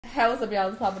Hey, what's up, y'all?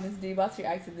 It's Poppin' this D. About to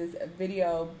react to this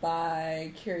video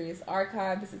by Curious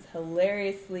Archive. This is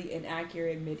hilariously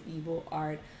inaccurate medieval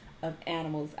art of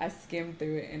animals. I skimmed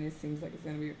through it, and it seems like it's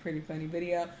gonna be a pretty funny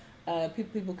video.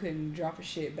 People couldn't draw for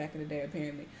shit back in the day,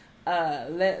 apparently.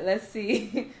 Let's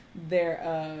see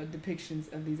their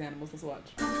depictions of these animals. Let's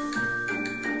watch.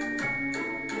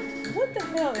 What the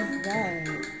hell is that?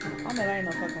 I know that ain't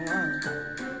no fucking line.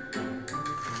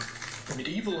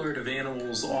 Medieval art of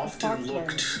animals often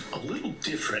looked a little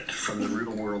different from the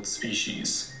real-world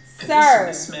species. And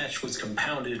this mismatch was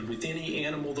compounded with any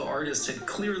animal the artist had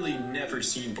clearly never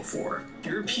seen before.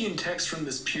 European texts from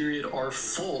this period are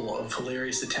full of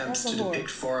hilarious attempts to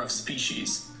depict far-off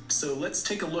species. So let's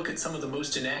take a look at some of the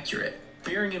most inaccurate.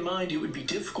 Bearing in mind it would be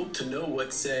difficult to know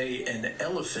what, say, an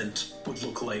elephant would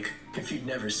look like if you'd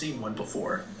never seen one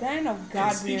before. That ain't no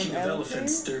goddamn Speaking of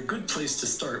elephants, they're a good place to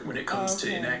start when it comes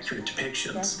to inaccurate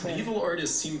depictions. Medieval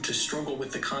artists seem to struggle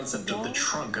with the concept of the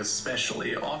trunk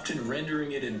especially, often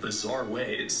rendering it in bizarre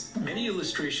ways. Many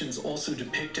illustrations also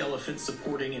depict elephants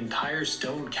supporting entire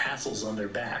stone castles on their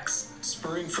backs.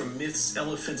 Spurring from myths,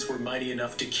 elephants were mighty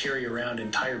enough to carry around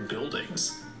entire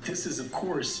buildings. This is, of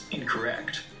course,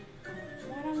 incorrect.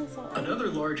 Another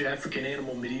large African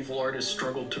animal medieval artists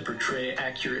struggled to portray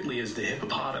accurately is the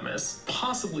hippopotamus,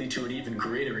 possibly to an even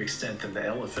greater extent than the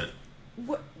elephant.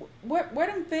 Where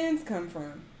them fins come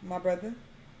from, my brother?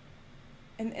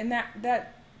 And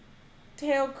that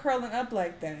tail curling up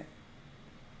like that.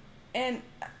 And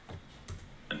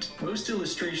most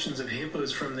illustrations of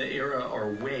hippos from the era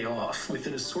are way off, with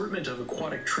an assortment of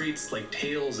aquatic traits like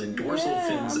tails and dorsal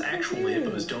fins actual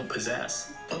hippos don't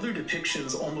possess. Other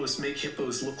depictions almost make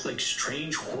hippos look like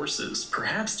strange horses,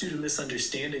 perhaps due to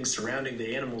misunderstandings surrounding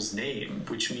the animal's name,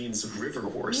 which means river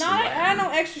horse. No, I know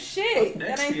extra shit.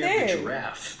 Next, that ain't we have there. the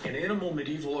giraffe, an animal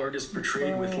medieval artist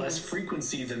portrayed with less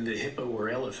frequency than the hippo or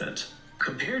elephant.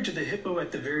 Compared to the hippo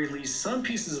at the very least, some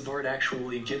pieces of art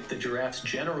actually get the giraffe's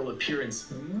general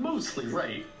appearance mostly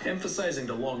right, emphasizing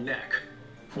the long neck.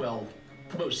 Well,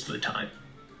 most of the time.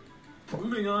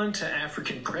 Moving on to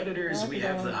African predators, we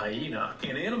have the hyena,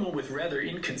 an animal with rather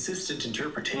inconsistent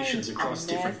interpretations across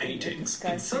different paintings.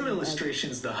 In some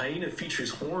illustrations, the hyena features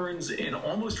horns and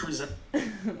almost resembles...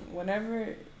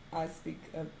 Whenever I speak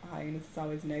of hyenas, it's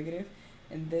always negative,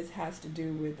 and this has to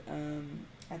do with,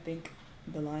 I think,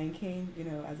 The Lion King. You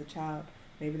know, as a child,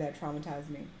 maybe that traumatized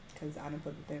me because I didn't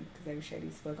fuck with them because they were shady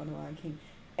as fuck on The Lion King.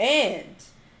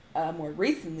 And more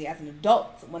recently, as an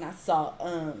adult, when I saw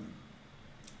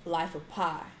Life of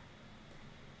Pi,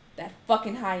 that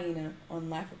fucking hyena on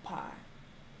Life of Pi,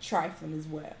 trifling as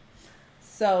well.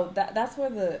 So that's where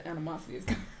the animosity is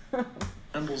coming from.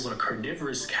 Resembles a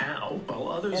carnivorous cow, while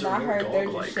others are more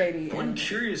dog-like. One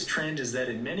curious trend is that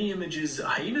in many images,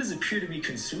 hyenas appear to be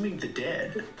consuming the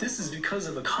dead. This is because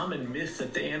of a common myth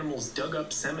that the animals dug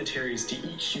up cemeteries to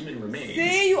eat human remains.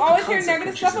 See, you always hear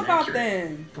negative stuff about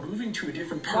them. Moving to a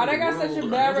different part of the world,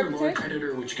 another large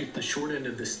predator which gets the short end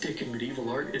of the stick in medieval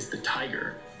art is the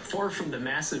tiger. Far from the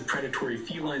massive predatory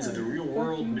felines of the real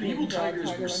world, medieval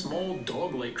tigers were small,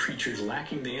 dog-like creatures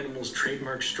lacking the animal's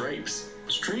trademark stripes.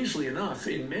 Strangely enough,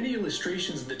 in many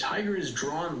illustrations, the tiger is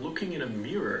drawn looking in a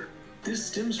mirror. This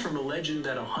stems from a legend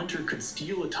that a hunter could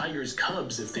steal a tiger's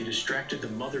cubs if they distracted the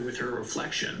mother with her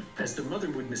reflection, as the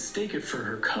mother would mistake it for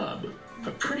her cub.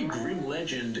 A pretty grim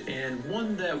legend, and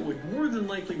one that would more than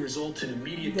likely result in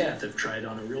immediate death if tried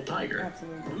on a real tiger.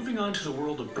 Absolutely. Moving on to the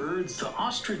world of birds, the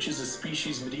ostrich is a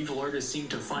species medieval artists seem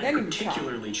to find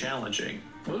particularly challenging.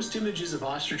 Most images of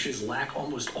ostriches lack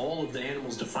almost all of the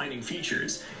animal's defining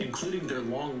features, including their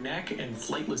long neck and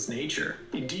flightless nature.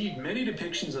 Indeed, many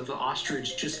depictions of the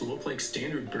ostrich just look like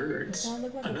standard birds.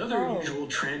 Another unusual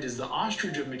trend is the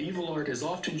ostrich of medieval art is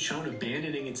often shown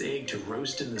abandoning its egg to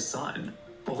roast in the sun.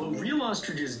 Although real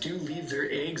ostriches do leave their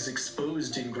eggs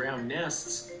exposed in ground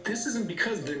nests, this isn't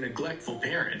because they're neglectful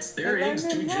parents. Their eggs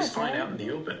do just fine out in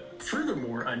the open.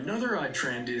 Furthermore, another odd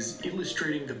trend is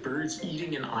illustrating the birds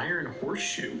eating an iron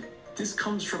horseshoe. This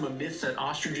comes from a myth that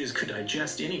ostriches could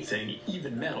digest anything,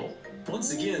 even metal.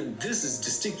 Once again, this is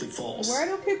distinctly false. Where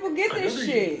do people get this shit?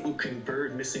 Another unique-looking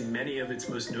bird missing many of its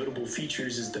most notable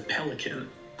features is the pelican,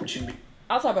 which in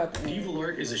I'll talk about that. Medieval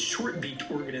art is a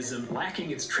short-beaked organism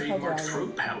lacking its trademark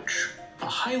throat pouch. A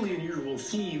highly unusual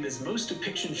theme is most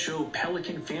depictions show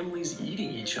pelican families eating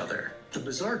each other. The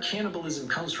bizarre cannibalism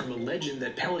comes from a legend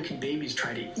that pelican babies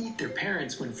try to eat their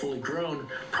parents when fully grown,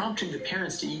 prompting the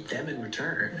parents to eat them in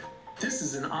return. This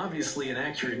is an obviously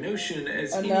inaccurate notion,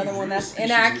 as another one that's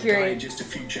inaccurate in just a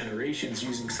few generations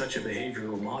using such a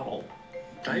behavioral model.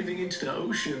 Diving into the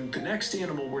ocean, the next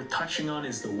animal worth touching on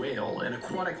is the whale, an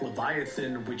aquatic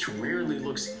leviathan which rarely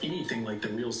looks anything like the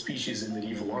real species in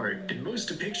medieval art. In most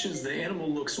depictions, the animal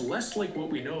looks less like what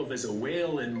we know of as a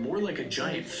whale and more like a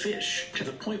giant fish, to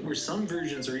the point where some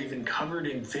versions are even covered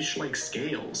in fish-like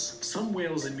scales. Some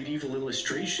whales in medieval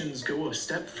illustrations go a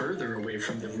step further away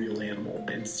from the real animal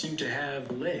and seem to have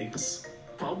legs.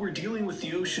 While we're dealing with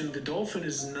the ocean, the dolphin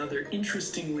is another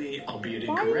interestingly, albeit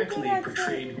incorrectly,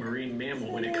 portrayed marine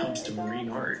mammal when it comes to marine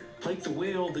art. Like the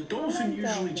whale, the dolphin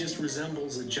usually just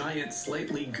resembles a giant,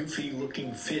 slightly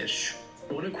goofy-looking fish.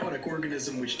 One aquatic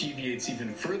organism which deviates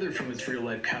even further from its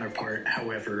real-life counterpart,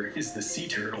 however, is the sea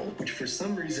turtle, which for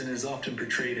some reason is often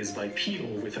portrayed as bipedal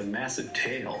with a massive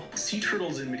tail. Sea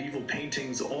turtles in medieval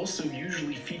paintings also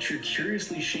usually feature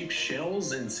curiously shaped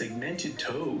shells and segmented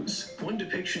toes. One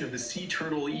depiction of a sea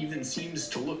turtle even seems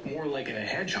to look more like a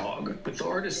hedgehog, with the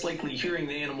artist likely hearing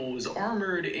the animal was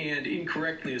armored and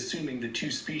incorrectly assuming the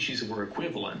two species were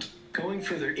equivalent. Going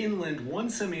further inland, one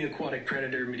semi-aquatic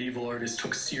predator medieval artists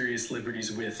took serious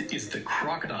liberties with is the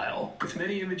crocodile, with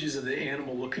many images of the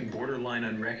animal looking borderline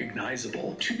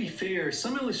unrecognizable. To be fair,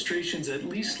 some illustrations at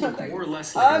least look more or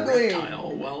less like a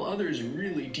reptile, while others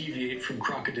really deviate from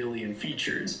crocodilian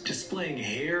features, displaying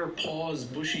hair, paws,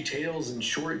 bushy tails, and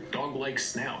short dog-like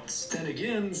snouts. Then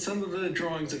again, some of the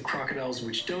drawings of crocodiles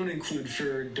which don't include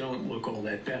fur don't look all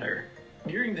that better.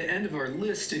 Nearing the end of our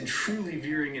list and truly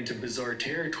veering into bizarre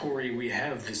territory, we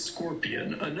have the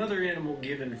scorpion, another animal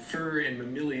given fur and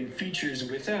mammalian features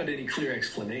without any clear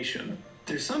explanation.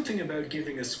 There's something about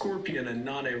giving a scorpion a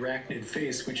non-arachnid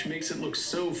face which makes it look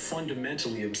so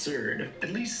fundamentally absurd.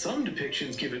 At least some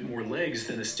depictions give it more legs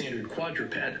than a standard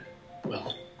quadruped.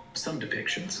 Well, some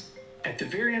depictions. At the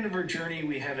very end of our journey,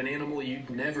 we have an animal you'd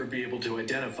never be able to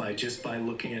identify just by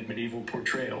looking at medieval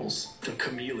portrayals, the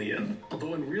chameleon.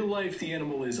 Although in real life the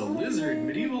animal is a lizard,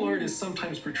 medieval artists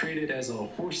sometimes portrayed it as a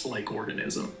horse-like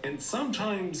organism, and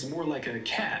sometimes more like a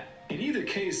cat. In either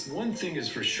case, one thing is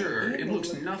for sure, it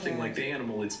looks nothing like the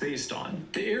animal it's based on.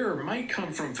 The error might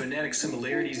come from phonetic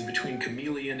similarities between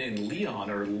chameleon and leon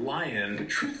or lion, but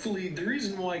truthfully, the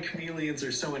reason why chameleons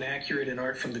are so inaccurate in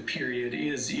art from the period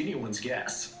is anyone's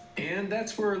guess. And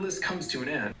that's where our list comes to an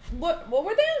end. What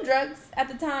were they on drugs at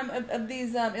the time of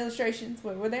these illustrations?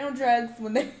 Were they on drugs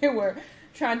when they were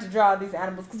trying to draw these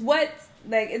animals? Because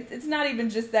it's not even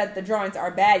just that the drawings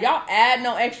are bad. Y'all add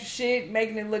no extra shit,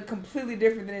 making it look completely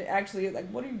different than it actually is. Like,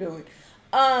 what are you doing?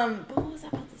 But what was I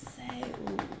about to say?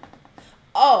 Ooh.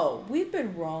 Oh, we've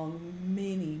been wrong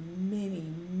many, many,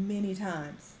 many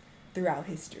times throughout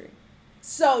history.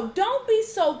 So don't be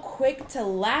so quick to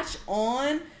latch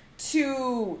on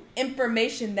to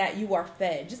information that you are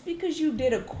fed. Just because you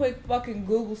did a quick fucking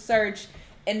Google search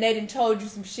and they done told you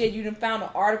some shit, you done found an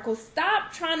article,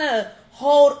 stop trying to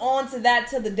hold on to that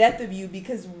to the death of you,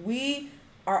 because we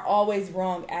are always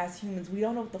wrong as humans. We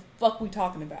don't know what the fuck we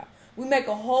talking about. We make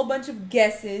a whole bunch of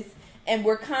guesses and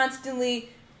we're constantly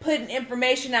putting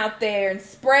information out there and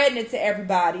spreading it to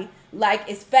everybody like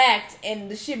it's fact, and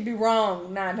the shit be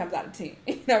wrong 9 times out of 10.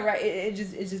 You know, right? It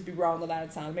just be wrong a lot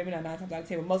of times. Maybe not 9 times out of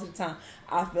 10, but most of the time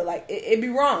I feel like it be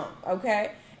wrong.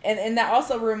 Okay, and that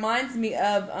also reminds me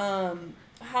of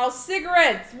how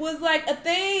cigarettes was like a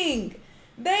thing.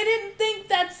 They didn't think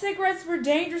that cigarettes were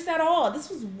dangerous at all. This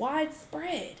was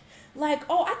widespread. Like,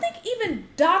 I think even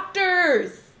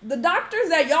the doctors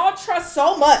that y'all trust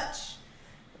so much,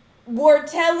 were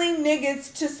telling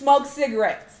niggas to smoke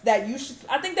cigarettes. That you should.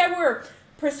 I think they were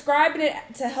prescribing it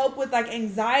to help with like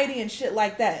anxiety and shit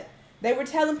like that. They were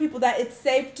telling people that it's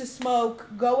safe to smoke.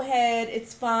 Go ahead,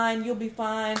 it's fine. You'll be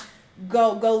fine.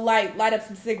 Go light up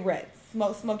some cigarettes.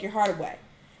 Smoke your heart away.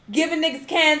 Giving niggas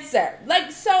cancer.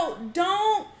 Like, so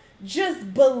don't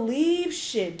just believe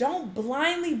shit. Don't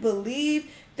blindly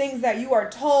believe things that you are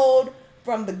told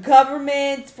from the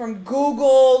government, from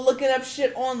Google, looking up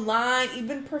shit online,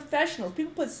 even professionals.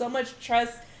 People put so much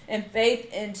trust and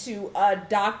faith into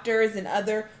doctors and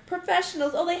other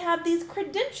professionals. Oh, they have these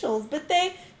credentials, but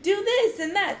they do this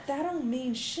and that. That don't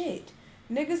mean shit.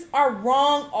 Niggas are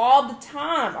wrong all the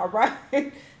time, all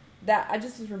right? That I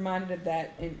just was reminded of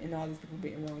that in all these people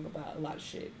being wrong about a lot of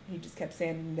shit. He just kept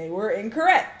saying they were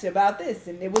incorrect about this,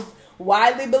 and it was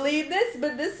widely believed this,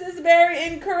 but this is very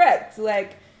incorrect.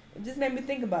 Like, it just made me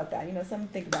think about that. You know, something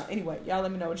to think about. Anyway, y'all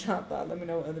let me know what y'all thought. Let me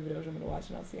know what other videos you want me to watch,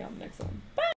 and I'll see y'all in the next one.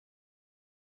 Bye.